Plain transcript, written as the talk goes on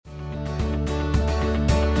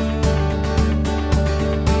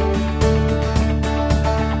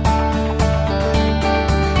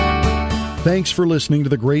Thanks for listening to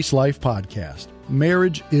the GraceLife podcast.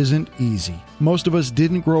 Marriage isn't easy. Most of us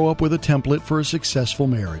didn't grow up with a template for a successful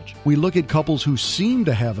marriage. We look at couples who seem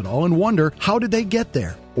to have it all and wonder, how did they get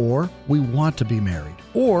there? Or we want to be married.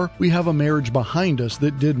 Or we have a marriage behind us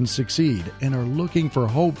that didn't succeed and are looking for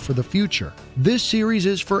hope for the future. This series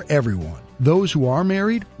is for everyone. Those who are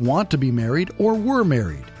married, want to be married, or were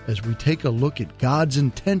married, as we take a look at God's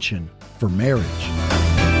intention for marriage.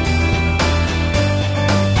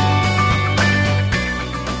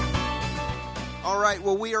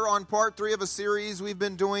 Well, we are on part 3 of a series we've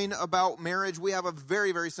been doing about marriage. We have a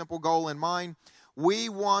very, very simple goal in mind. We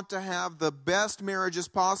want to have the best marriages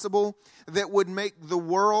possible that would make the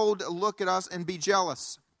world look at us and be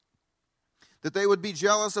jealous. That they would be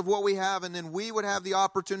jealous of what we have, and then we would have the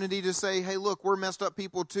opportunity to say, hey, look, we're messed up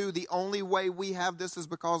people too. The only way we have this is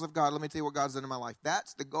because of God. Let me tell you what God's done in my life.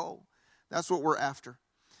 That's the goal. That's what we're after.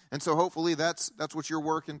 And so hopefully that's what you're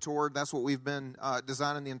working toward. That's what we've been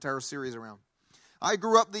designing the entire series around. I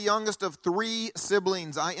grew up the youngest of 3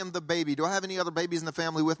 siblings. I am the baby. Do I have any other babies in the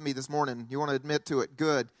family with me this morning? You want to admit to it?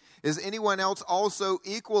 Good. Is anyone else also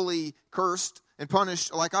equally cursed and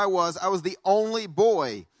punished like I was? I was the only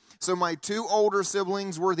boy. So my 2 older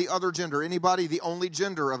siblings were the other gender. Anybody the only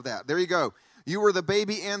gender of that? There you go. You were the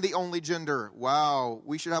baby and the only gender. Wow.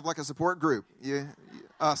 We should have like a support group.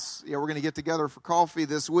 Us. Yeah, we're going to get together for coffee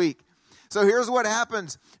this week. So here's what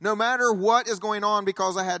happens. No matter what is going on,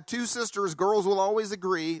 because I had 2 sisters, girls will always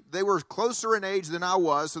agree. They were closer in age than I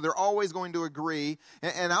was, so they're always going to agree.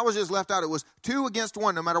 And I was just left out. It was 2 against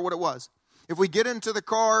 1, no matter what it was. If we get into the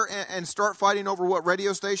car and start fighting over what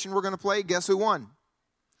radio station we're going to play, guess who won?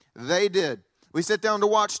 They did. We sit down to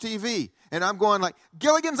watch TV, and I'm going like,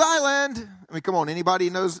 Gilligan's Island. I mean, come on, anybody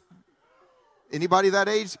knows? Anybody that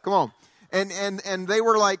age? Come on. And they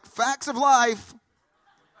were like, Facts of Life.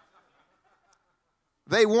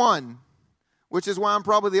 They won, which is why I'm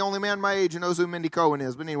probably the only man my age who knows who Mindy Cohen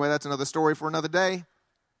is. But anyway, that's another story for another day.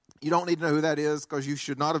 You don't need to know who that is because you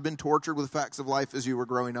should not have been tortured with facts of life as you were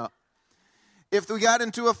growing up. If we got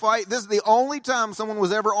into a fight, this is the only time someone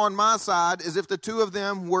was ever on my side is if the 2 of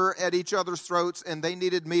them were at each other's throats and they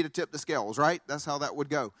needed me to tip the scales, right? That's how that would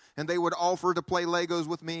go. And they would offer to play Legos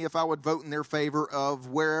with me if I would vote in their favor of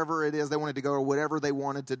wherever it is they wanted to go or whatever they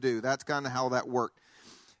wanted to do. That's kind of how that worked.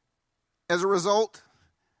 As a result,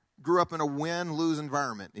 grew up in a win-lose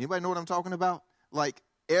environment. Anybody know what I'm talking about? Like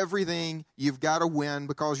everything, you've got to win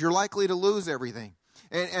because you're likely to lose everything.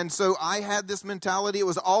 And so I had this mentality. It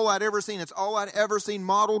was all I'd ever seen. It's all I'd ever seen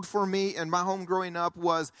modeled for me in my home growing up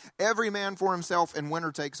was every man for himself and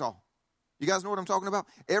winner takes all. You guys know what I'm talking about?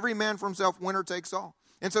 Every man for himself, winner takes all.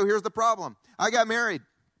 And so here's the problem. I got married.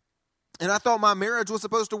 And I thought my marriage was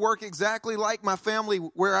supposed to work exactly like my family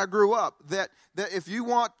where I grew up. That if you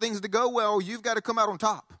want things to go well, you've got to come out on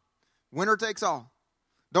top. Winner takes all.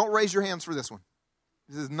 Don't raise your hands for this one.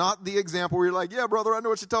 This is not the example where you're like, yeah, brother, I know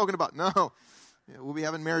what you're talking about. No. We'll be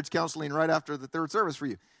having marriage counseling right after the 3rd service for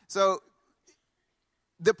you. So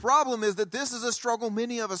the problem is that this is a struggle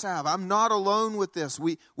many of us have. I'm not alone with this.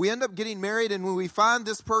 We end up getting married, and when we find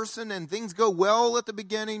this person and things go well at the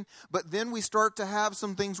beginning, but then we start to have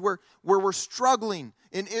some things where we're struggling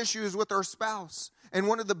in issues with our spouse. And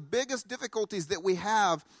one of the biggest difficulties that we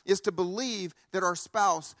have is to believe that our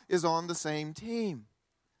spouse is on the same team.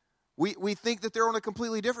 We think that they're on a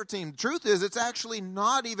completely different team. The truth is, it's actually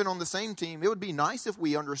not even on the same team. It would be nice if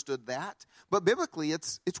we understood that. But biblically,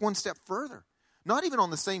 it's one step further. Not even on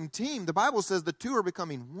the same team. The Bible says the 2 are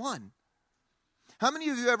becoming one. How many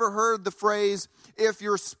of you ever heard the phrase, if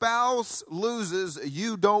your spouse loses,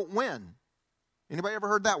 you don't win? Anybody ever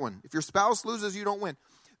heard that one? If your spouse loses, you don't win.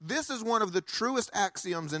 This is one of the truest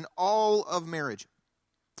axioms in all of marriage.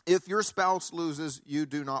 If your spouse loses, you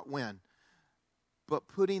do not win. But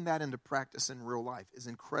putting that into practice in real life is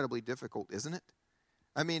incredibly difficult, isn't it?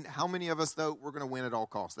 I mean, how many of us, though, we're going to win at all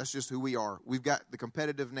costs? That's just who we are. We've got the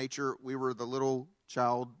competitive nature. We were the little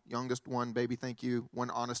child, youngest one, baby, thank you. One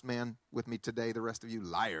honest man with me today. The rest of you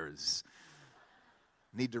liars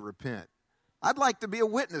need to repent. I'd like to be a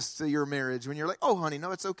witness to your marriage when you're like, oh, honey,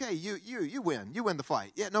 no, it's okay. You win. You win the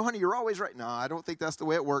fight. Yeah, no, honey, you're always right. No, I don't think that's the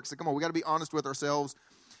way it works. So come on, we got to be honest with ourselves.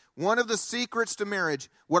 One of the secrets to marriage,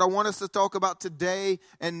 what I want us to talk about today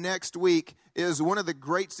and next week is one of the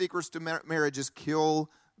great secrets to marriage is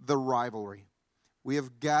kill the rivalry. We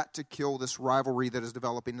have got to kill this rivalry that is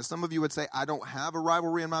developing. Now, some of you would say, I don't have a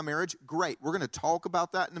rivalry in my marriage. Great. We're going to talk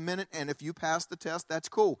about that in a minute, and if you pass the test, that's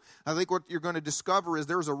cool. I think what you're going to discover is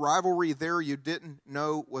there's a rivalry there you didn't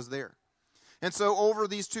know was there. And so over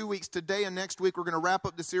these 2 weeks, today and next week, we're going to wrap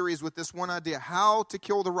up the series with this one idea, how to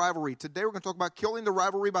kill the rivalry. Today we're going to talk about killing the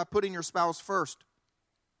rivalry by putting your spouse first.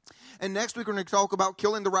 And next week we're going to talk about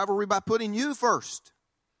killing the rivalry by putting you first.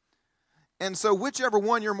 And so whichever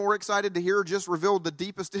one you're more excited to hear just revealed the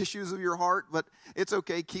deepest issues of your heart, but it's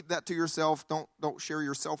okay. Keep that to yourself. Don't share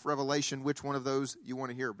your self-revelation, which one of those you want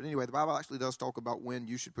to hear. But anyway, the Bible actually does talk about when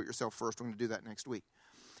you should put yourself first. We're going to do that next week.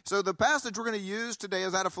 So the passage we're going to use today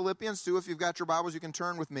is out of Philippians 2. If you've got your Bibles, you can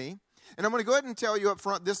turn with me. And I'm going to go ahead and tell you up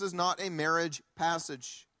front, this is not a marriage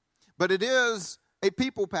passage, but it is a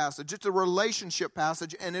people passage. It's a relationship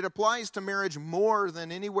passage, and it applies to marriage more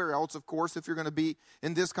than anywhere else, of course, if you're going to be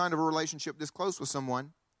in this kind of a relationship this close with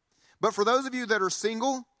someone. But for those of you that are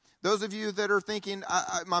single, those of you that are thinking,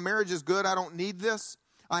 my marriage is good, I don't need this,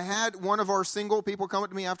 I had one of our single people come up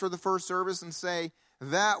to me after the first service and say,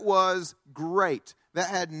 that was great. That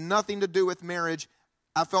had nothing to do with marriage.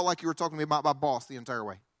 I felt like you were talking to me about my boss the entire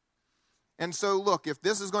way. And so, look, if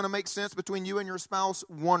this is going to make sense between you and your spouse,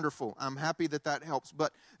 wonderful. I'm happy that helps.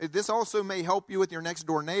 But this also may help you with your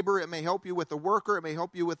next-door neighbor. It may help you with the worker. It may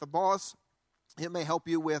help you with the boss. It may help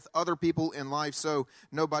you with other people in life. So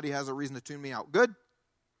nobody has a reason to tune me out. Good?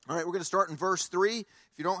 All right, we're going to start in verse 3. If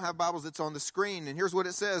you don't have Bibles, it's on the screen. And here's what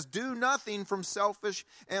it says. Do nothing from selfish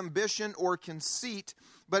ambition or conceit,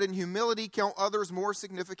 but in humility count others more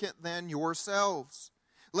significant than yourselves.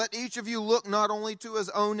 Let each of you look not only to his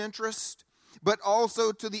own interest, but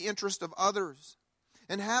also to the interest of others.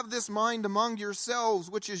 And have this mind among yourselves,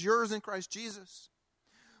 which is yours in Christ Jesus,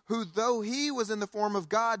 who, though he was in the form of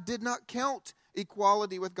God, did not count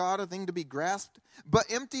equality with God a thing to be grasped, but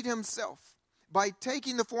emptied himself by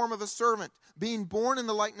taking the form of a servant, being born in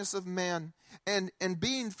the likeness of man, and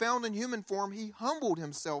being found in human form, he humbled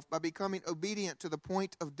himself by becoming obedient to the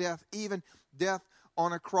point of death, even death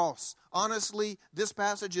on a cross. Honestly, this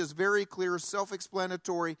passage is very clear,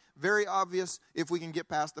 self-explanatory, very obvious if we can get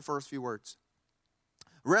past the first few words.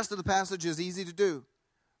 The rest of the passage is easy to do.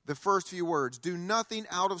 The first few words, do nothing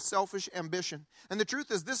out of selfish ambition. And the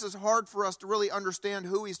truth is, this is hard for us to really understand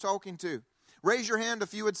who he's talking to. Raise your hand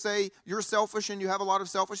if you would say you're selfish and you have a lot of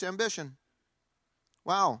selfish ambition.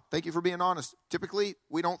 Wow, thank you for being honest. Typically,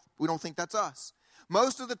 we don't think that's us.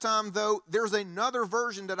 Most of the time, though, there's another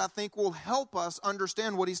version that I think will help us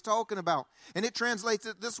understand what he's talking about. And it translates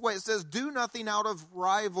it this way. It says, do nothing out of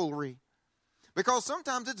rivalry. Because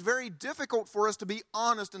sometimes it's very difficult for us to be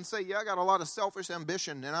honest and say, yeah, I got a lot of selfish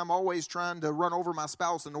ambition, and I'm always trying to run over my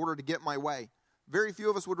spouse in order to get my way. Very few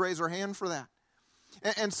of us would raise our hand for that.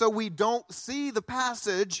 And so we don't see the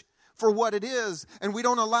passage for what it is, and we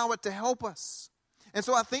don't allow it to help us. And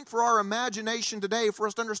so I think for our imagination today, for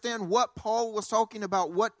us to understand what Paul was talking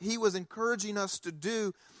about, what he was encouraging us to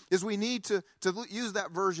do, is we need to use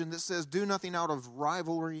that version that says, do nothing out of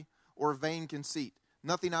rivalry or vain conceit.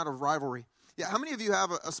 Nothing out of rivalry. Yeah, how many of you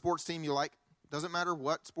have a sports team you like? Doesn't matter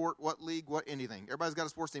what sport, what league, what anything. Everybody's got a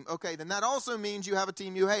sports team. Okay, then that also means you have a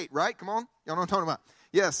team you hate, right? Come on. Y'all know what I'm talking about.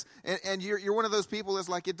 Yes, and you're one of those people that's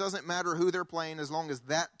like, it doesn't matter who they're playing as long as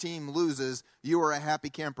that team loses, you are a happy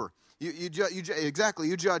camper. Exactly,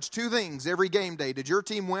 you judge two things every game day. Did your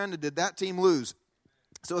team win or did that team lose?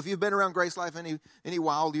 So if you've been around GraceLife any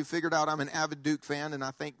while, you figured out I'm an avid Duke fan, and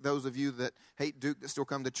I think those of you that hate Duke that still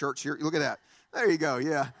come to church here, look at that. There you go,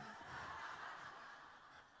 yeah.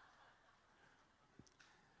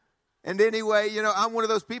 And anyway, I'm one of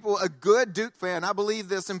those people, a good Duke fan. I believe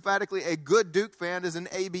this emphatically. A good Duke fan is an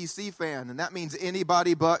ABC fan, and that means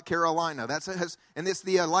anybody but Carolina. And it's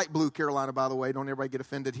the light blue Carolina, by the way. Don't everybody get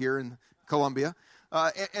offended here in Columbia.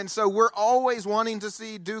 And so we're always wanting to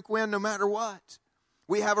see Duke win no matter what.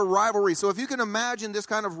 We have a rivalry. So if you can imagine this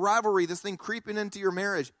kind of rivalry, this thing creeping into your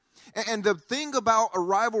marriage. And the thing about a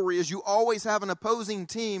rivalry is you always have an opposing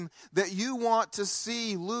team that you want to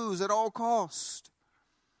see lose at all cost.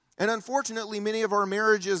 And unfortunately, many of our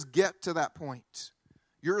marriages get to that point.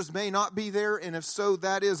 Yours may not be there, and if so,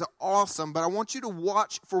 that is awesome. But I want you to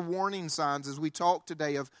watch for warning signs as we talk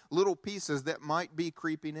today of little pieces that might be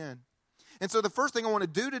creeping in. And so the first thing I want to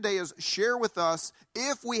do today is share with us,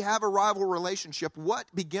 if we have a rival relationship, what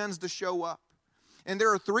begins to show up. And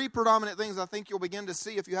there are three predominant things I think you'll begin to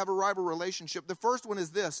see if you have a rival relationship. The first one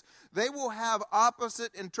is this. They will have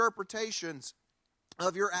opposite interpretations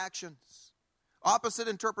of your actions. Opposite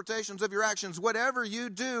interpretations of your actions. Whatever you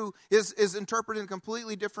do is interpreted in a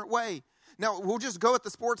completely different way. Now, we'll just go with the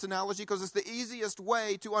sports analogy because it's the easiest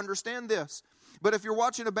way to understand this. But if you're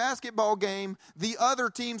watching a basketball game, the other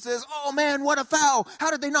team says, oh man, what a foul. How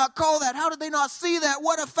did they not call that? How did they not see that?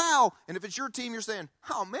 What a foul. And if it's your team, you're saying,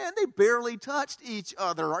 oh man, they barely touched each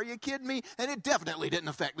other. Are you kidding me? And it definitely didn't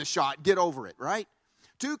affect the shot. Get over it, right?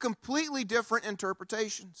 Two completely different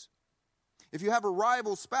interpretations. If you have a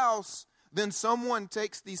rival spouse, then someone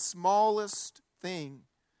takes the smallest thing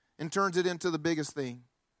and turns it into the biggest thing.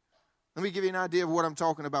 Let me give you an idea of what I'm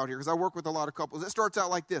talking about here, because I work with a lot of couples. It starts out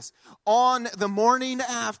like this. On the morning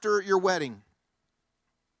after your wedding,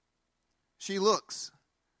 she looks,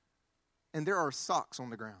 and there are socks on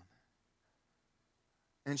the ground.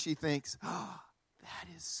 And she thinks, oh, that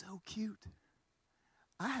is so cute.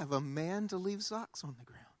 I have a man to leave socks on the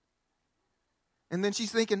ground. And then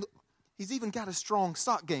she's thinking, he's even got a strong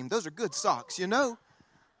sock game. Those are good socks, you know.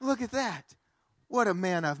 Look at that. What a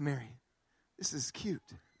man I've married. This is cute.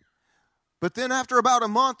 But then after about a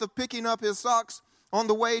month of picking up his socks on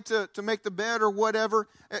the way to make the bed or whatever,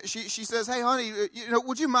 she says, hey, honey,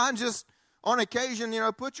 would you mind just on occasion,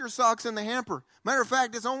 put your socks in the hamper? Matter of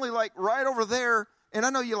fact, it's only like right over there, and I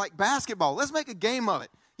know you like basketball. Let's make a game of it.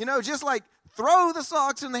 Just like throw the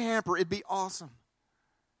socks in the hamper. It'd be awesome.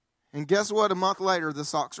 And guess what? A month later, the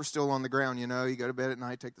socks are still on the ground. You go to bed at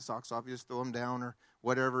night, take the socks off, you just throw them down or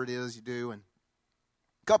whatever it is you do. And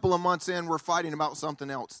a couple of months in, we're fighting about something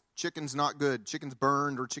else. Chicken's not good. Chicken's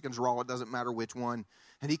burned or chicken's raw. It doesn't matter which one.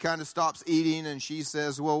 And he kind of stops eating, and she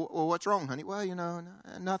says, well, what's wrong, honey? Well,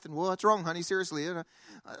 nothing. Well, what's wrong, honey? Seriously, the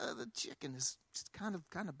chicken is just kind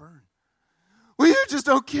of burned. Well, you just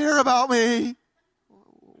don't care about me.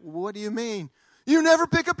 What do you mean? You never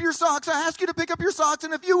pick up your socks. I ask you to pick up your socks,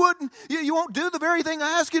 and if you wouldn't, you won't do the very thing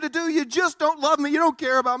I ask you to do. You just don't love me. You don't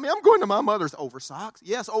care about me. I'm going to my mother's. Over socks?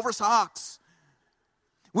 Yes, over socks.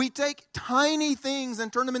 We take tiny things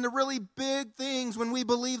and turn them into really big things when we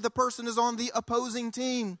believe the person is on the opposing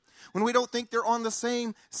team, when we don't think they're on the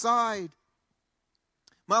same side.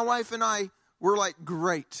 My wife and I, we're like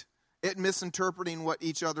great at misinterpreting what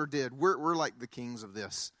each other did. We're like the kings of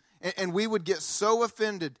this. And we would get so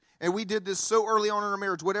offended. And we did this so early on in our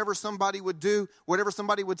marriage. Whatever somebody would do, whatever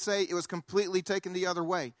somebody would say, it was completely taken the other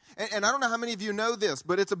way. And I don't know how many of you know this,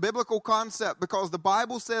 but it's a biblical concept because the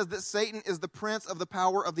Bible says that Satan is the prince of the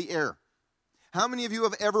power of the air. How many of you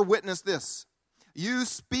have ever witnessed this? You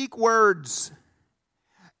speak words,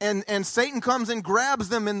 and Satan comes and grabs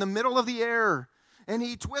them in the middle of the air. And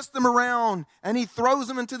he twists them around, and he throws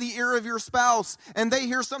them into the ear of your spouse, and they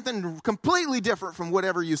hear something completely different from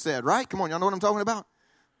whatever you said, right? Come on, y'all know what I'm talking about?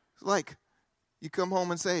 It's like you come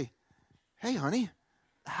home and say, hey, honey,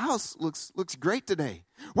 the house looks great today.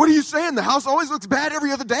 What are you saying? The house always looks bad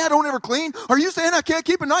every other day? I don't ever clean? Are you saying I can't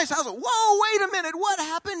keep a nice house? Whoa, wait a minute. What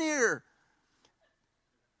happened here?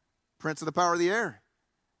 Prince of the power of the air.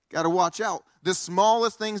 Got to watch out. The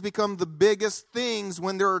smallest things become the biggest things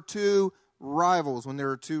when there are two rivals.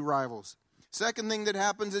 Second thing that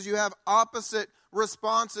happens is you have opposite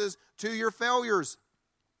responses to your failures.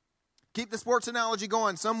 Keep the sports analogy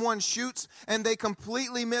going. Someone shoots and they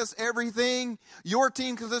completely miss everything. Your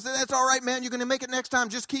team, because they say, that's all right, man, you're going to make it next time.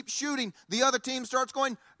 Just keep shooting. The other team starts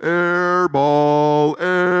going, air ball,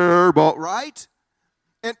 right?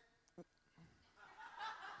 And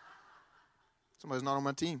somebody's not on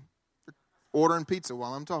my team. They're ordering pizza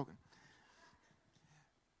while I'm talking.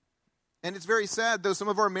 And it's very sad, though, some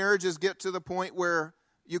of our marriages get to the point where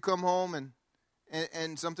you come home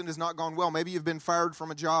and something has not gone well. Maybe you've been fired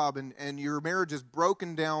from a job and your marriage is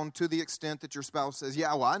broken down to the extent that your spouse says,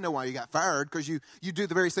 yeah, well, I know why you got fired, because you do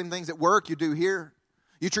the very same things at work you do here.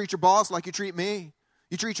 You treat your boss like you treat me.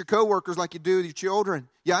 You treat your coworkers like you do your children.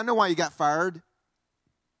 Yeah, I know why you got fired.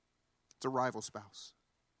 It's a rival spouse.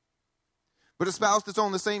 But a spouse that's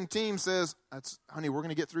on the same team says, honey, we're going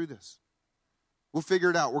to get through this. We'll figure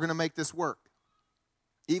it out. We're going to make this work.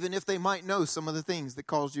 Even if they might know some of the things that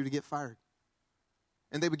caused you to get fired.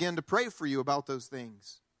 And they begin to pray for you about those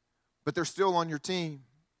things. But they're still on your team.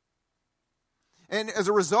 And as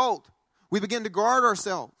a result, we begin to guard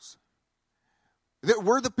ourselves. That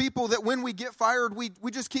we're the people that when we get fired, we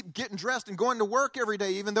just keep getting dressed and going to work every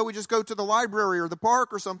day, even though we just go to the library or the park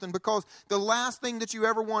or something, because the last thing that you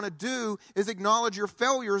ever want to do is acknowledge your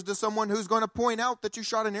failures to someone who's going to point out that you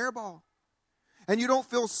shot an air ball. And you don't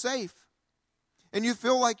feel safe. And you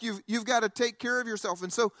feel like you've got to take care of yourself.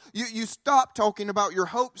 And so you stop talking about your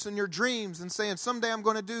hopes and your dreams and saying, someday I'm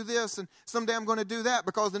going to do this and someday I'm going to do that.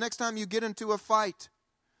 Because the next time you get into a fight,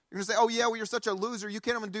 you're going to say, oh yeah, well you're such a loser. You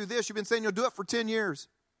can't even do this. You've been saying you'll do it for 10 years.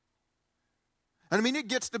 And I mean, it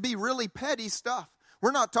gets to be really petty stuff.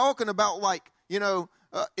 We're not talking about like,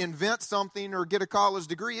 invent something or get a college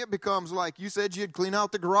degree. It becomes like you said you'd clean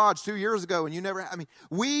out the garage 2 years ago and you never,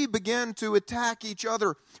 we begin to attack each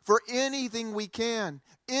other for anything we can,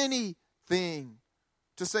 anything,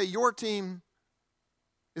 to say your team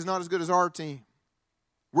is not as good as our team.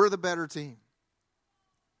 We're the better team.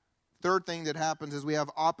 Third thing that happens is we have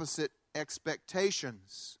opposite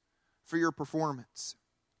expectations for your performance.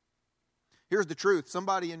 Here's the truth.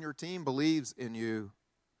 Somebody in your team believes in you.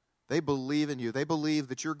 They believe in you. They believe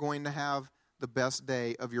that you're going to have the best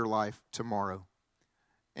day of your life tomorrow.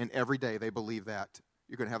 And every day they believe that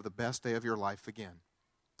you're going to have the best day of your life again.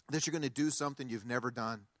 That you're going to do something you've never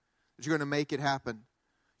done. That you're going to make it happen.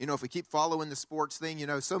 You know, if we keep following the sports thing, you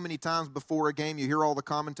know, so many times before a game, you hear all the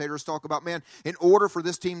commentators talk about, man, in order for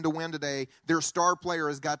this team to win today, their star player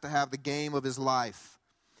has got to have the game of his life.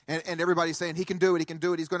 And everybody's saying, he can do it, he can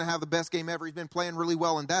do it, he's going to have the best game ever, he's been playing really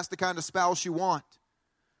well, and that's the kind of spouse you want.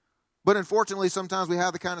 But unfortunately, sometimes we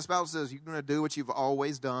have the kind of spouse that says, you're going to do what you've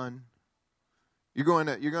always done. You're going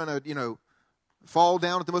to, fall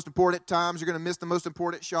down at the most important times. You're going to miss the most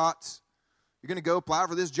important shots. You're going to go apply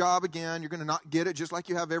for this job again. You're going to not get it just like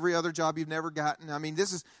you have every other job you've never gotten. I mean,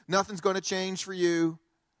 nothing's going to change for you.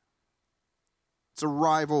 It's a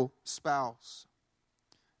rival spouse.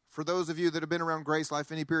 For those of you that have been around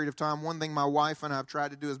GraceLife any period of time, one thing my wife and I have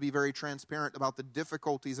tried to do is be very transparent about the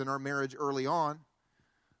difficulties in our marriage early on,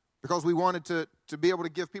 because we wanted to be able to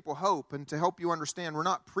give people hope and to help you understand we're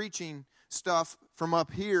not preaching stuff from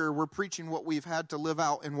up here. We're preaching what we've had to live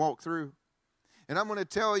out and walk through. And I'm going to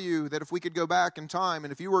tell you that if we could go back in time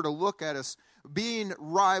and if you were to look at us, being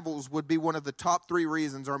rivals would be one of the top 3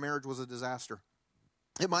 reasons our marriage was a disaster.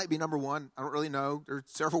 It might be number 1. I don't really know. There are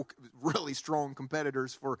several really strong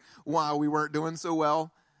competitors for why we weren't doing so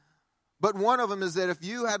well. But one of them is that if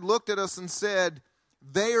you had looked at us and said,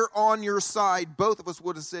 they're on your side, both of us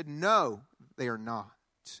would have said, no, they are not.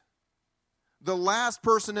 The last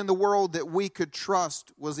person in the world that we could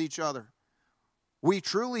trust was each other. We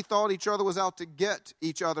truly thought each other was out to get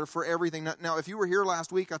each other for everything. Now, if you were here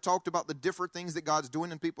last week, I talked about the different things that God's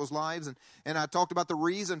doing in people's lives, and I talked about the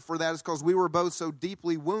reason for that is because we were both so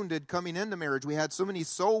deeply wounded coming into marriage. We had so many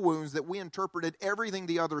soul wounds that we interpreted everything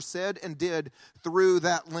the other said and did through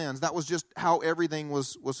that lens. That was just how everything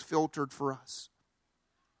was filtered for us.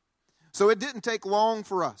 So it didn't take long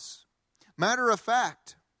for us. Matter of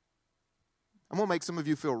fact, I'm going to make some of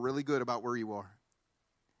you feel really good about where you are.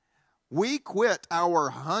 We quit our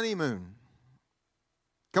honeymoon.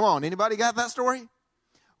 Come on, anybody got that story?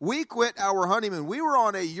 We quit our honeymoon. We were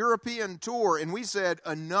on a European tour, and we said,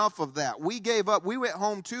 enough of that. We gave up. We went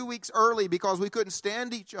home 2 weeks early because we couldn't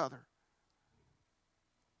stand each other.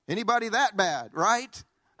 Anybody that bad, right?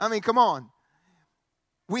 I mean, come on.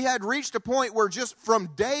 We had reached a point where just from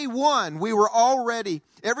day one, we were already,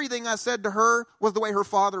 everything I said to her was the way her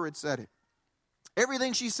father had said it.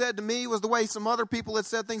 Everything she said to me was the way some other people had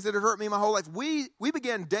said things that had hurt me my whole life. We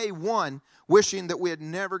began day one wishing that we had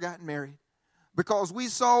never gotten married, because we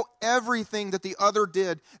saw everything that the other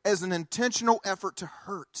did as an intentional effort to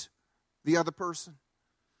hurt the other person.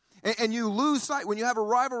 And you lose sight, when you have a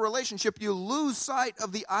rival relationship, you lose sight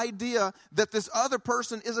of the idea that this other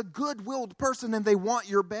person is a good-willed person and they want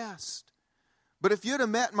your best. But if you'd have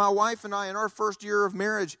met my wife and I in our first year of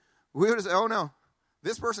marriage, we would have said, oh no,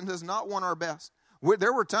 this person does not want our best.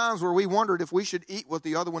 There were times where we wondered if we should eat what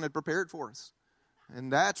the other one had prepared for us.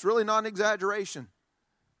 And that's really not an exaggeration.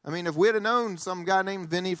 I mean, if we had known some guy named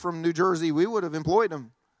Vinny from New Jersey, we would have employed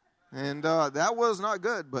him. And that was not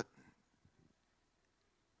good. But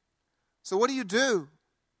so what do you do?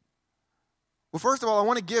 Well, first of all, I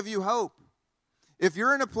want to give you hope. If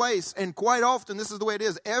you're in a place, and quite often this is the way it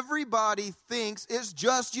is, everybody thinks it's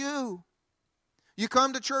just you. You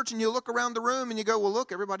come to church and you look around the room and you go, well,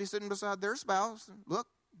 look, everybody's sitting beside their spouse. Look,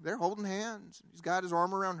 they're holding hands. He's got his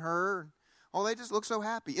arm around her. Oh, they just look so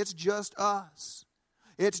happy. It's just us.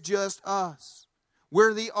 It's just us.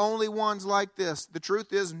 We're the only ones like this. The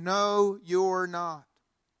truth is, no, you're not.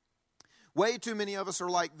 Way too many of us are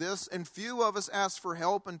like this, and few of us ask for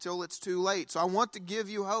help until it's too late. So I want to give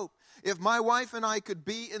you hope. If my wife and I could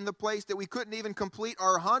be in the place that we couldn't even complete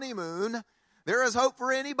our honeymoon, there is hope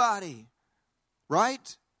for anybody.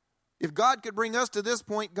 Right? If God could bring us to this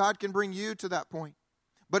point, God can bring you to that point.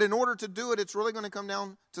 But in order to do it, it's really going to come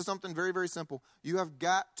down to something very, very simple. You have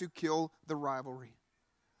got to kill the rivalry.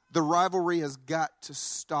 The rivalry has got to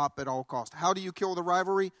stop at all costs. How do you kill the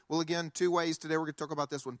rivalry? Well, again, 2 ways today. We're going to talk about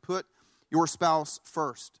this one. Put your spouse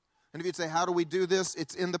first. And if you'd say, how do we do this?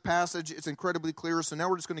 It's in the passage. It's incredibly clear. So now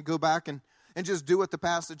we're just going to go back and just do what the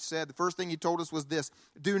passage said. The first thing he told us was this: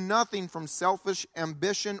 do nothing from selfish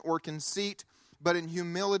ambition or conceit, but in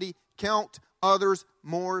humility count others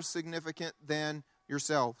more significant than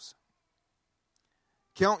yourselves.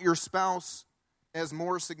 Count your spouse as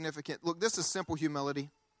more significant. Look, this is simple humility.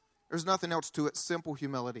 There's nothing else to it. Simple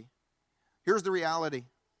humility. Here's the reality.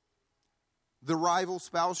 The rival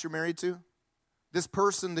spouse you're married to, this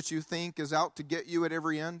person that you think is out to get you at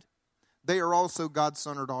every end, they are also God's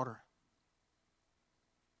son or daughter.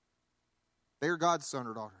 They are God's son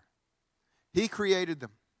or daughter. He created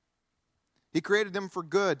them. He created them for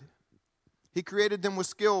good. He created them with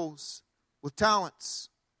skills. with talents,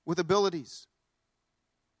 with abilities,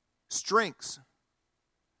 strengths.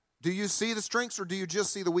 Do you see the strengths or do you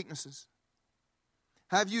just see the weaknesses?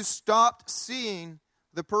 Have you stopped seeing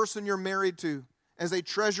the person you're married to as a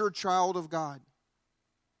treasured child of God?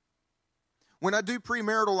 When I do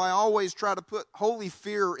premarital, I always try to put holy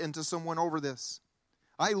fear into someone over this.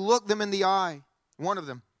 I look them in the eye, one of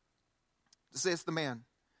them, to say it's the man.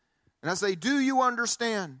 And I say, do you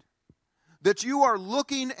understand that you are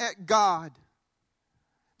looking at God?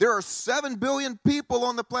 There are 7 billion people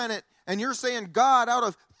on the planet, and you're saying, God, out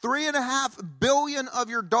of 3.5 billion of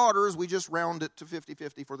your daughters, we just round it to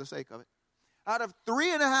 50-50 for the sake of it. Out of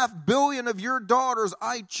 3.5 billion of your daughters,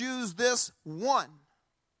 I choose this one.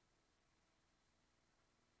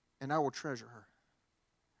 And I will treasure her.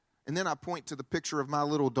 And then I point to the picture of my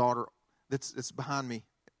little daughter that's behind me,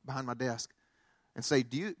 behind my desk, and say,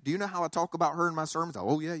 do you know how I talk about her in my sermons?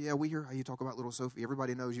 Oh, yeah, we hear how you talk about little Sophie.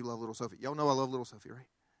 Everybody knows you love little Sophie. Y'all know I love little Sophie, right?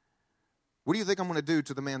 What do you think I'm going to do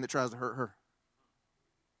to the man that tries to hurt her?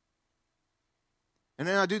 And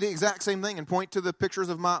then I do the exact same thing and point to the pictures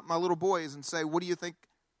of my little boys and say, what do you think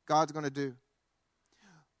God's going to do?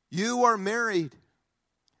 You are married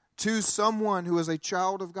to someone who is a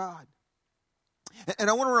child of God. And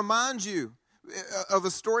I want to remind you of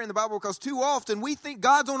a story in the Bible because too often we think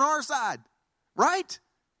God's on our side, right?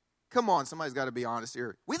 Come on, somebody's got to be honest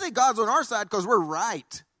here. We think God's on our side because we're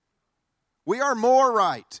right. We are more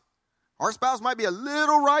right. Our spouse might be a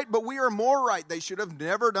little right, but we are more right. They should have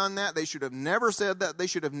never done that. They should have never said that. They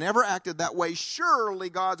should have never acted that way.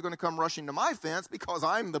 Surely God's going to come rushing to my fence because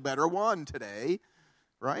I'm the better one today,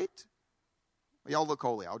 right? Y'all look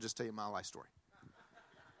holy. I'll just tell you my life story.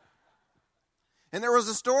 And there was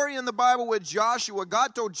a story in the Bible with Joshua.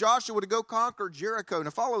 God told Joshua to go conquer Jericho. Now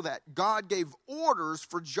follow that. God gave orders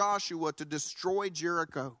for Joshua to destroy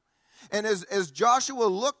Jericho. And as Joshua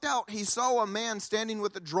looked out, he saw a man standing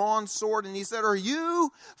with a drawn sword. And he said, are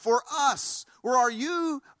you for us or are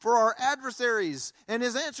you for our adversaries? And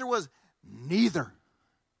his answer was, neither.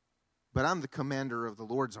 But I'm the commander of the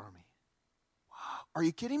Lord's army. Wow. Are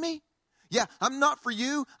you kidding me? Yeah, I'm not for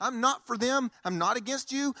you. I'm not for them. I'm not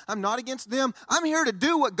against you. I'm not against them. I'm here to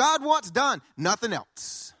do what God wants done. Nothing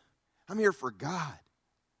else. I'm here for God.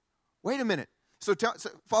 Wait a minute. So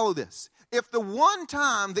follow this. If the one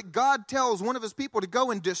time that God tells one of his people to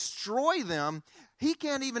go and destroy them, he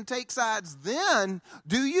can't even take sides then,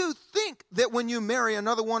 do you think that when you marry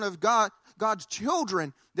another one of God's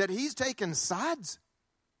children that he's taking sides?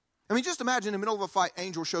 I mean, just imagine in the middle of a fight,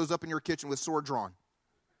 angel shows up in your kitchen with sword drawn.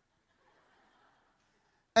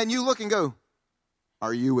 And you look and go,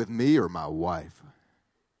 are you with me or my wife?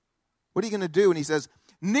 What are you going to do? And he says,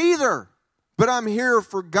 neither, but I'm here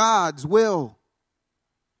for God's will.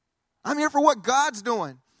 I'm here for what God's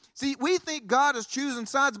doing. See, we think God is choosing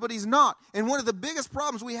sides, but he's not. And one of the biggest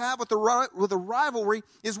problems we have with a rivalry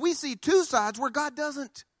is we see two sides where God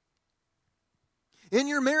doesn't. In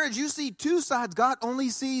your marriage, you see two sides. God only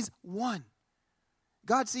sees one.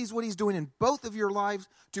 God sees what he's doing in both of your lives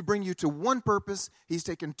to bring you to one purpose. He's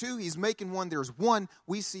taken two. He's making one. There's one.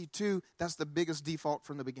 We see two. That's the biggest default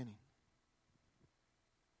from the beginning.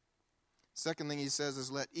 Second thing he says is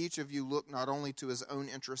let each of you look not only to his own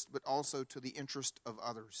interest, but also to the interest of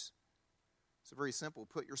others. It's very simple.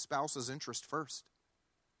 Put your spouse's interest first.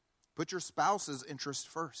 Put your spouse's interest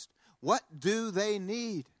first. What do they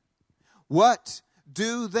need? What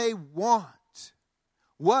do they want?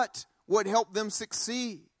 What would help them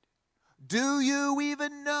succeed? Do you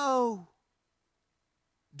even know?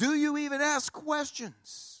 Do you even ask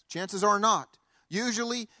questions? Chances are not.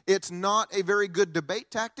 Usually it's not a very good debate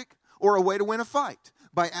tactic or a way to win a fight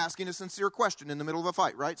by asking a sincere question in the middle of a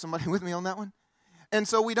fight, right? Somebody with me on that one? And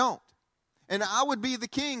so we don't. And I would be the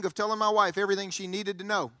king of telling my wife everything she needed to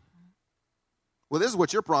know. Well, this is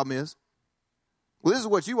what your problem is. Well, this is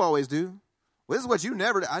what you always do. Well, this is what you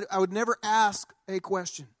never do. I would never ask a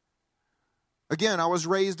question. Again, I was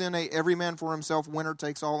raised in a every man for himself, winner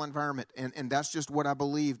takes all environment. And that's just what I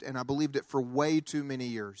believed. And I believed it for way too many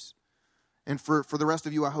years. And for the rest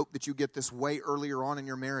of you, I hope that you get this way earlier on in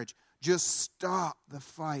your marriage. Just stop the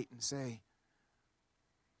fight and say,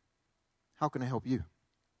 how can I help you?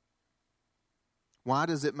 Why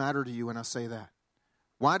does it matter to you when I say that?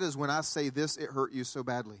 Why does when I say this, it hurt you so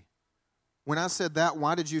badly? When I said that,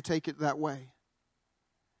 why did you take it that way?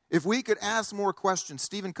 If we could ask more questions,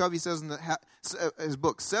 Stephen Covey says in his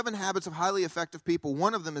book, 7 Habits of Highly Effective People,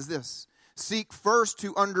 one of them is this: seek first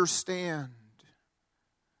to understand.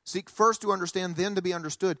 Seek first to understand, then to be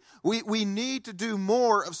understood. We need to do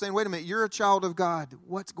more of saying, wait a minute, you're a child of God.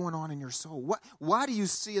 What's going on in your soul? Why do you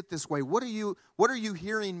see it this way? What are you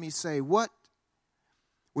hearing me say? What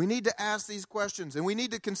We need to ask these questions, and we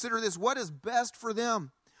need to consider this. What is best for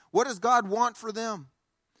them? What does God want for them?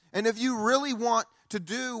 And if you really want to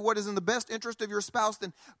do what is in the best interest of your spouse,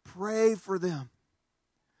 then pray for them.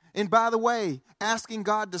 And by the way, asking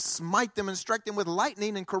God to smite them and strike them with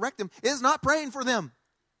lightning and correct them is not praying for them.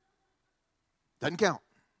 Doesn't count.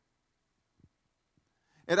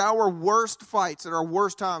 At our worst fights, at our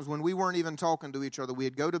worst times, when we weren't even talking to each other,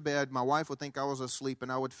 we'd go to bed, my wife would think I was asleep,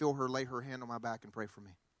 and I would feel her lay her hand on my back and pray for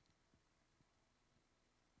me.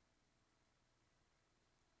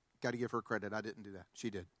 Got to give her credit. I didn't do that. She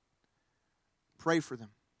did. Pray for them.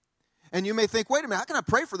 And you may think, wait a minute, how can I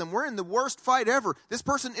pray for them? We're in the worst fight ever. This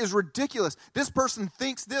person is ridiculous. This person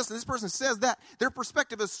thinks this and this person says that. Their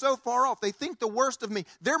perspective is so far off. They think the worst of me.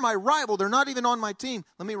 They're my rival. They're not even on my team.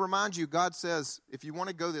 Let me remind you, God says, if you want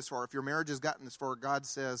to go this far, if your marriage has gotten this far, God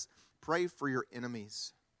says, pray for your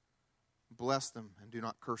enemies. Bless them and do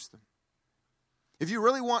not curse them. If you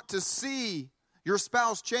really want to see your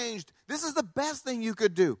spouse changed, this is the best thing you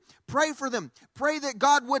could do. Pray for them. Pray that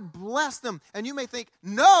God would bless them. And you may think,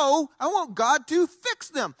 no, I want God to fix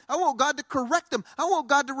them. I want God to correct them. I want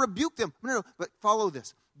God to rebuke them. No, but follow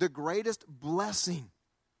this. The greatest blessing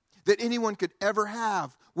that anyone could ever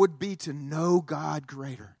have would be to know God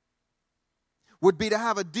greater. Would be to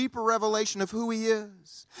have a deeper revelation of who He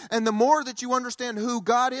is. And the more that you understand who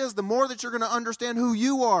God is, the more that you're going to understand who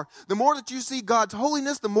you are. The more that you see God's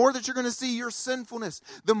holiness, the more that you're going to see your sinfulness.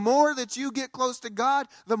 The more that you get close to God,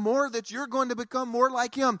 the more that you're going to become more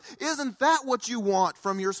like Him. Isn't that what you want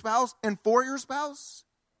from your spouse and for your spouse?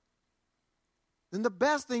 Then the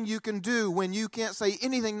best thing you can do when you can't say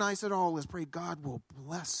anything nice at all is pray God will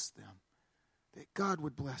bless them. That God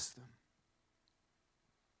would bless them.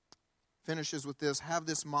 Finishes with this, have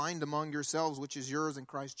this mind among yourselves, which is yours in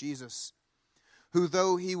Christ Jesus, who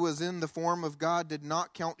though He was in the form of God, did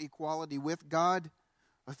not count equality with God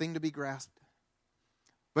a thing to be grasped,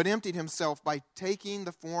 but emptied Himself by taking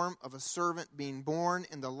the form of a servant, being born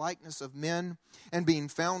in the likeness of men, and being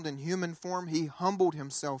found in human form, He humbled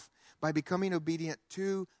Himself by becoming obedient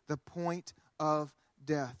to the point of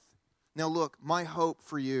death. Now look, my hope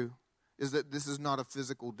for you is that this is not a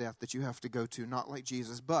physical death that you have to go to, not like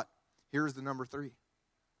Jesus, but here's the number 3.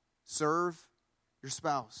 Serve your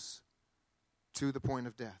spouse to the point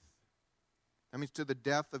of death. That means to the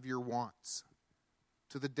death of your wants,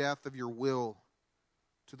 to the death of your will,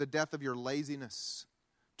 to the death of your laziness,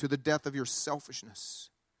 to the death of your selfishness,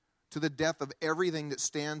 to the death of everything that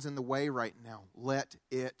stands in the way right now. Let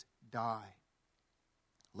it die.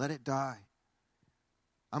 Let it die.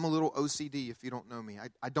 I'm a little OCD if you don't know me.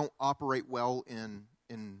 I don't operate well in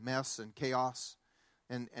mess and chaos.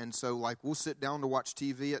 And so, like, we'll sit down to watch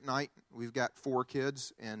TV at night. We've got 4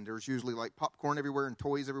 kids, and there's usually, like, popcorn everywhere and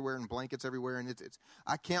toys everywhere and blankets everywhere. And it's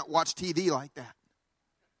I can't watch TV like that.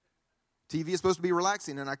 TV is supposed to be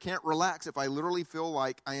relaxing, and I can't relax if I literally feel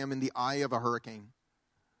like I am in the eye of a hurricane.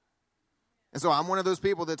 And so I'm one of those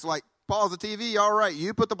people that's like, pause the TV, all right,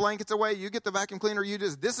 you put the blankets away, you get the vacuum cleaner,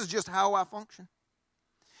 this is just how I function.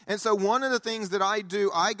 And so one of the things that I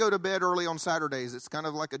do, I go to bed early on Saturdays. It's kind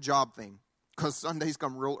of like a job thing. Because Sundays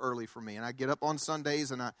come real early for me. And I get up on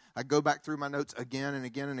Sundays and I go back through my notes again and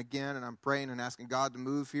again and again. And I'm praying and asking God to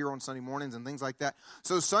move here on Sunday mornings and things like that.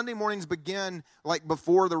 So Sunday mornings begin like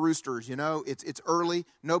before the roosters, you know. It's early.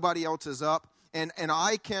 Nobody else is up. And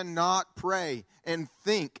I cannot pray and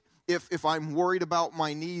think if I'm worried about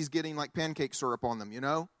my knees getting like pancake syrup on them, you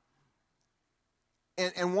know.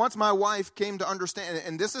 And once my wife came to understand,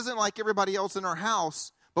 and this isn't like everybody else in our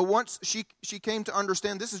house, but once she came to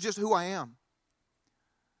understand this is just who I am.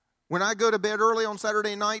 When I go to bed early on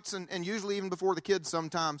Saturday nights, and usually even before the kids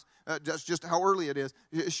sometimes, just how early it is,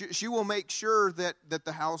 she will make sure that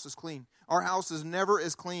the house is clean. Our house is never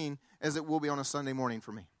as clean as it will be on a Sunday morning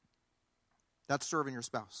for me. That's serving your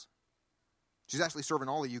spouse. She's actually serving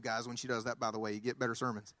all of you guys when she does that, by the way. You get better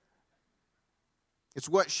sermons. It's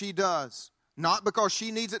what she does. Not because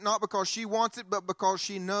she needs it, not because she wants it, but because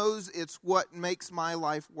she knows it's what makes my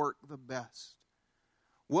life work the best.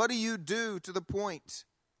 What do you do to the point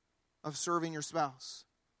of serving your spouse?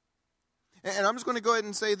 And I'm just going to go ahead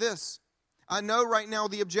and say this. I know right now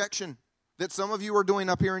the objection that some of you are doing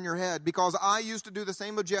up here in your head, because I used to do the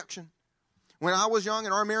same objection. When I was young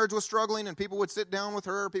and our marriage was struggling and people would sit down with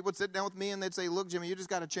her, people would sit down with me and they'd say, look, Jimmy, you just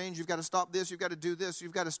got to change. You've got to stop this. You've got to do this.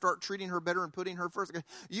 You've got to start treating her better and putting her first.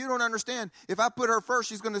 You don't understand. If I put her first,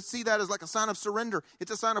 she's going to see that as like a sign of surrender.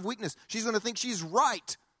 It's a sign of weakness. She's going to think she's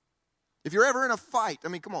right. If you're ever in a fight, I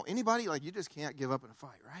mean, come on, anybody, like you just can't give up in a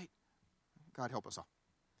fight, right? God help us all.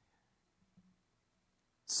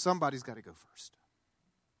 Somebody's got to go first.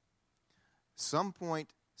 Some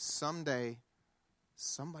point, someday,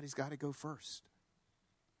 somebody's got to go first.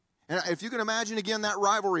 And if you can imagine, again, that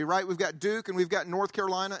rivalry, right? We've got Duke and we've got North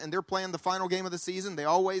Carolina, and they're playing the final game of the season. They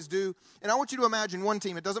always do. And I want you to imagine one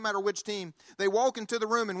team. It doesn't matter which team. They walk into the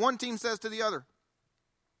room, and one team says to the other,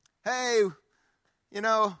 hey,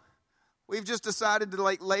 we've just decided to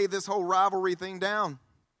lay this whole rivalry thing down.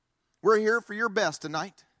 We're here for your best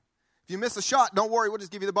tonight. If you miss a shot, don't worry. We'll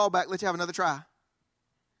just give you the ball back. Let you have another try.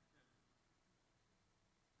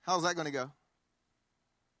 How's that going to go?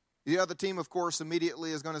 The other team, of course,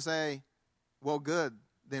 immediately is going to say, well, good,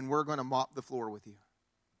 then we're going to mop the floor with you.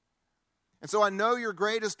 And so I know your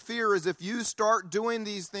greatest fear is if you start doing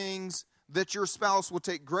these things, that your spouse will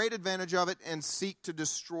take great advantage of it and seek to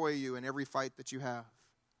destroy you in every fight that you have.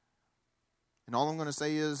 And all I'm going to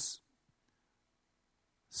say is,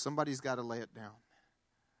 somebody's got to lay it down.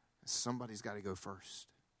 Somebody's got to go first.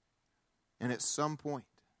 And at some point,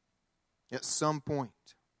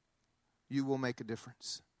 you will make a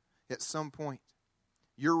difference. At some point,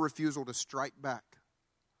 your refusal to strike back,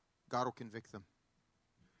 God will convict them.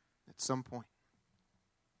 At some point.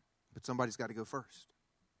 But somebody's got to go first.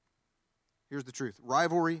 Here's the truth.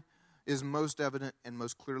 Rivalry is most evident and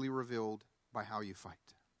most clearly revealed by how you fight.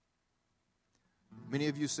 Many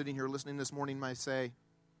of you sitting here listening this morning might say,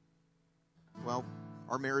 well,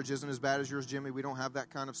 our marriage isn't as bad as yours, Jimmy. We don't have that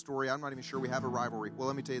kind of story. I'm not even sure we have a rivalry. Well,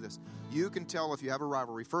 let me tell you this. You can tell if you have a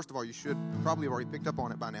rivalry. First of all, you should probably have already picked up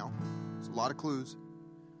on it by now. There's a lot of clues.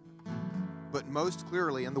 But most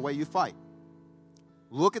clearly in the way you fight.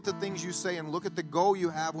 Look at the things you say and look at the goal you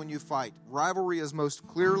have when you fight. Rivalry is most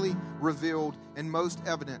clearly revealed and most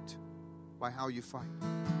evident by how you fight.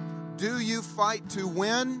 Do you fight to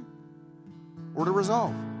win or to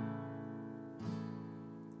resolve?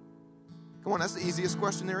 Come on, that's the easiest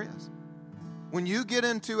question there is. When you get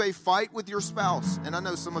into a fight with your spouse, and I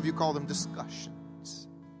know some of you call them discussions.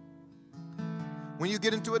 When you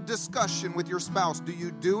get into a discussion with your spouse, do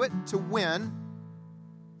you do it to win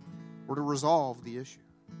or to resolve the issue?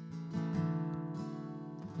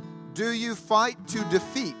 Do you fight to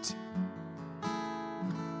defeat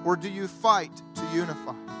or do you fight to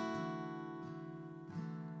unify?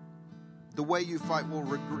 The way you fight will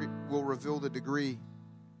reveal the degree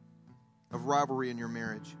of rivalry in your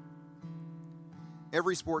marriage.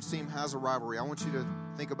 Every sports team has a rivalry. I want you to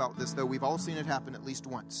think about this, though. We've all seen it happen at least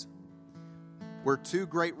once, where two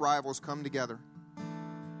great rivals come together,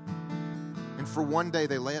 and for one day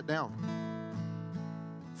they lay it down.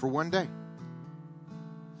 For one day.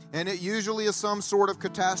 And it usually is some sort of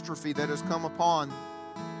catastrophe that has come upon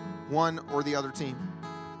one or the other team.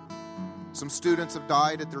 Some students have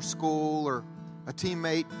died at their school, or a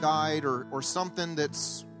teammate died, or something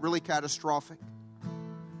that's really catastrophic.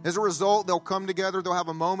 As a result, they'll come together, they'll have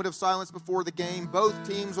a moment of silence before the game. Both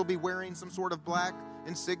teams will be wearing some sort of black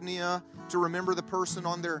insignia to remember the person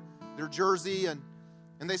on their jersey. And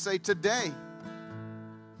they say, today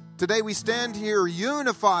we stand here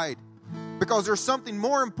unified because there's something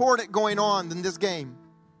more important going on than this game.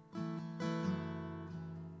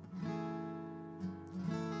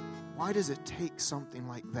 Why does it take something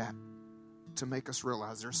like that to make us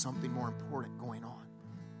realize there's something more important going on?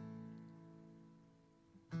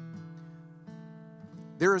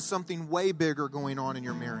 There is something way bigger going on in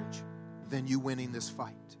your marriage than you winning this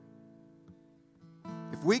fight.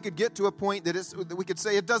 If we could get to a point that we could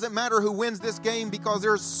say it doesn't matter who wins this game because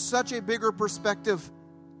there's such a bigger perspective.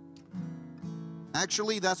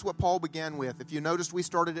 Actually, that's what Paul began with. If you noticed, we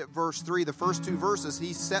started at verse 3. The first two verses,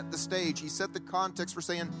 he set the stage. He set the context for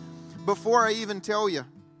saying, before I even tell you,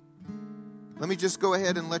 let me just go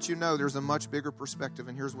ahead and let you know there's a much bigger perspective.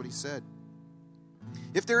 And here's what he said.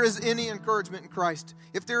 If there is any encouragement in Christ,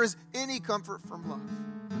 if there is any comfort from love,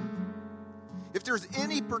 if there's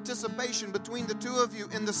any participation between the two of you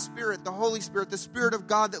in the Spirit, the Holy Spirit, the Spirit of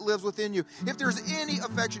God that lives within you, if there's any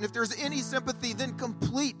affection, if there's any sympathy, then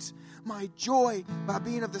complete my joy by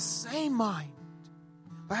being of the same mind,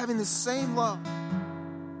 by having the same love,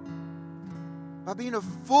 by being of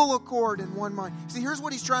full accord in one mind. See, here's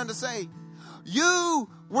what he's trying to say. You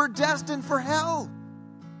were destined for hell.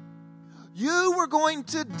 You were going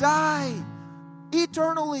to die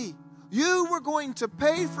eternally. You were going to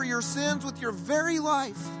pay for your sins with your very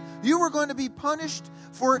life. You were going to be punished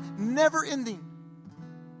for never ending.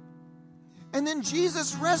 And then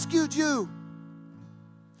Jesus rescued you.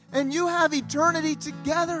 And you have eternity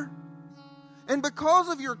together. And because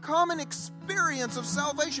of your common experience of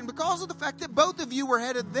salvation, because of the fact that both of you were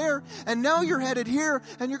headed there, and now you're headed here,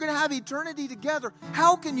 and you're going to have eternity together,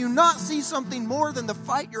 how can you not see something more than the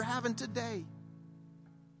fight you're having today?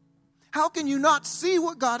 How can you not see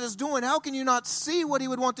what God is doing? How can you not see what He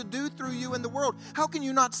would want to do through you in the world? How can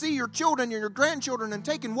you not see your children and your grandchildren and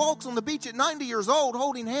taking walks on the beach at 90 years old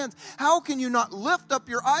holding hands? How can you not lift up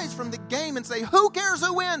your eyes from the game and say, who cares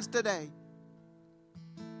who wins today?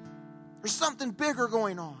 There's something bigger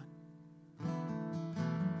going on.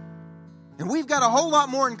 And we've got a whole lot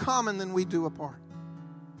more in common than we do apart.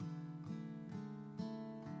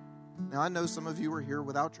 Now, I know some of you are here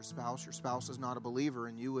without your spouse. Your spouse is not a believer,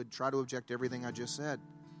 and you would try to object to everything I just said.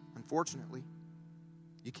 Unfortunately,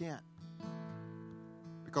 you can't.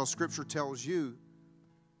 Because Scripture tells you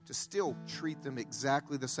to still treat them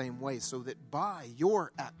exactly the same way so that by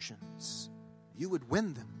your actions, you would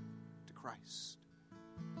win them to Christ.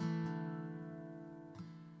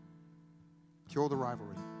 Kill the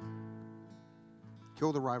rivalry.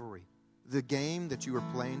 Kill the rivalry. The game that you are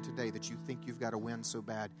playing today that you think you've got to win so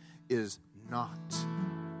bad is not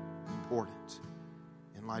important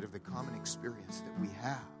in light of the common experience that we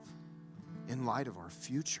have, in light of our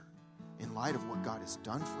future, in light of what God has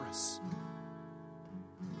done for us.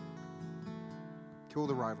 Kill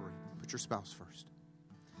the rivalry. Put your spouse first.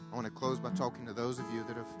 I want to close by talking to those of you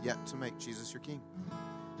that have yet to make Jesus your king.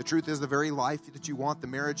 The truth is, the very life that you want, the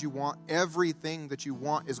marriage you want, everything that you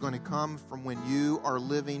want is going to come from when you are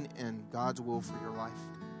living in God's will for your life.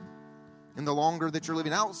 And the longer that you're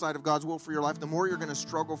living outside of God's will for your life, the more you're going to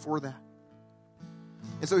struggle for that.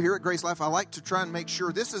 And so here at GraceLife, I like to try and make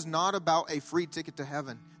sure this is not about a free ticket to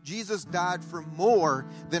heaven. Jesus died for more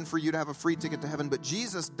than for you to have a free ticket to heaven. But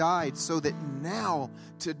Jesus died so that now,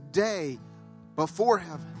 today, before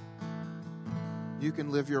heaven, you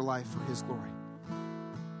can live your life for His glory.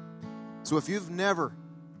 So if you've never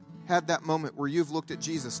had that moment where you've looked at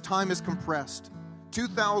Jesus, time is compressed,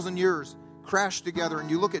 2,000 years crashed together, and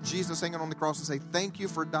you look at Jesus hanging on the cross and say, thank you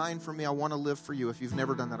for dying for me. I want to live for you. If you've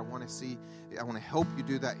never done that, I want to help you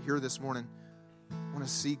do that here this morning. I want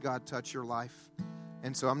to see God touch your life.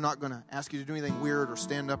 And so I'm not going to ask you to do anything weird or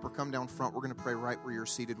stand up or come down front. We're going to pray right where you're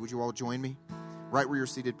seated. Would you all join me? Right where you're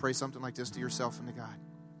seated, pray something like this to yourself and to God.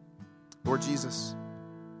 Lord Jesus,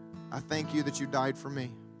 I thank you that you died for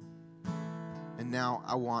me. And now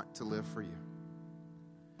I want to live for you.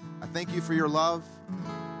 I thank you for your love,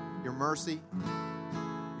 your mercy,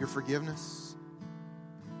 your forgiveness.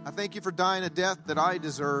 I thank you for dying a death that I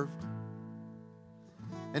deserved.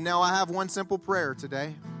 And now I have one simple prayer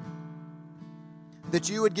today. That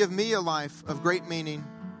you would give me a life of great meaning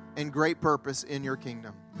and great purpose in your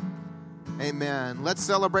kingdom. Amen. Let's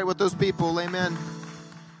celebrate with those people. Amen.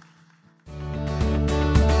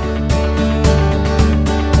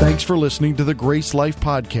 Thanks for listening to the GraceLife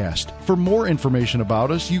podcast. For more information about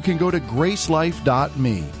us, you can go to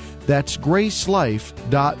gracelife.me. That's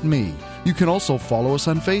gracelife.me. You can also follow us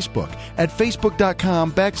on Facebook at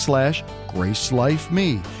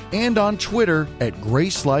facebook.com/GraceLifeMe and on Twitter at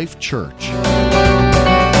GraceLife Church.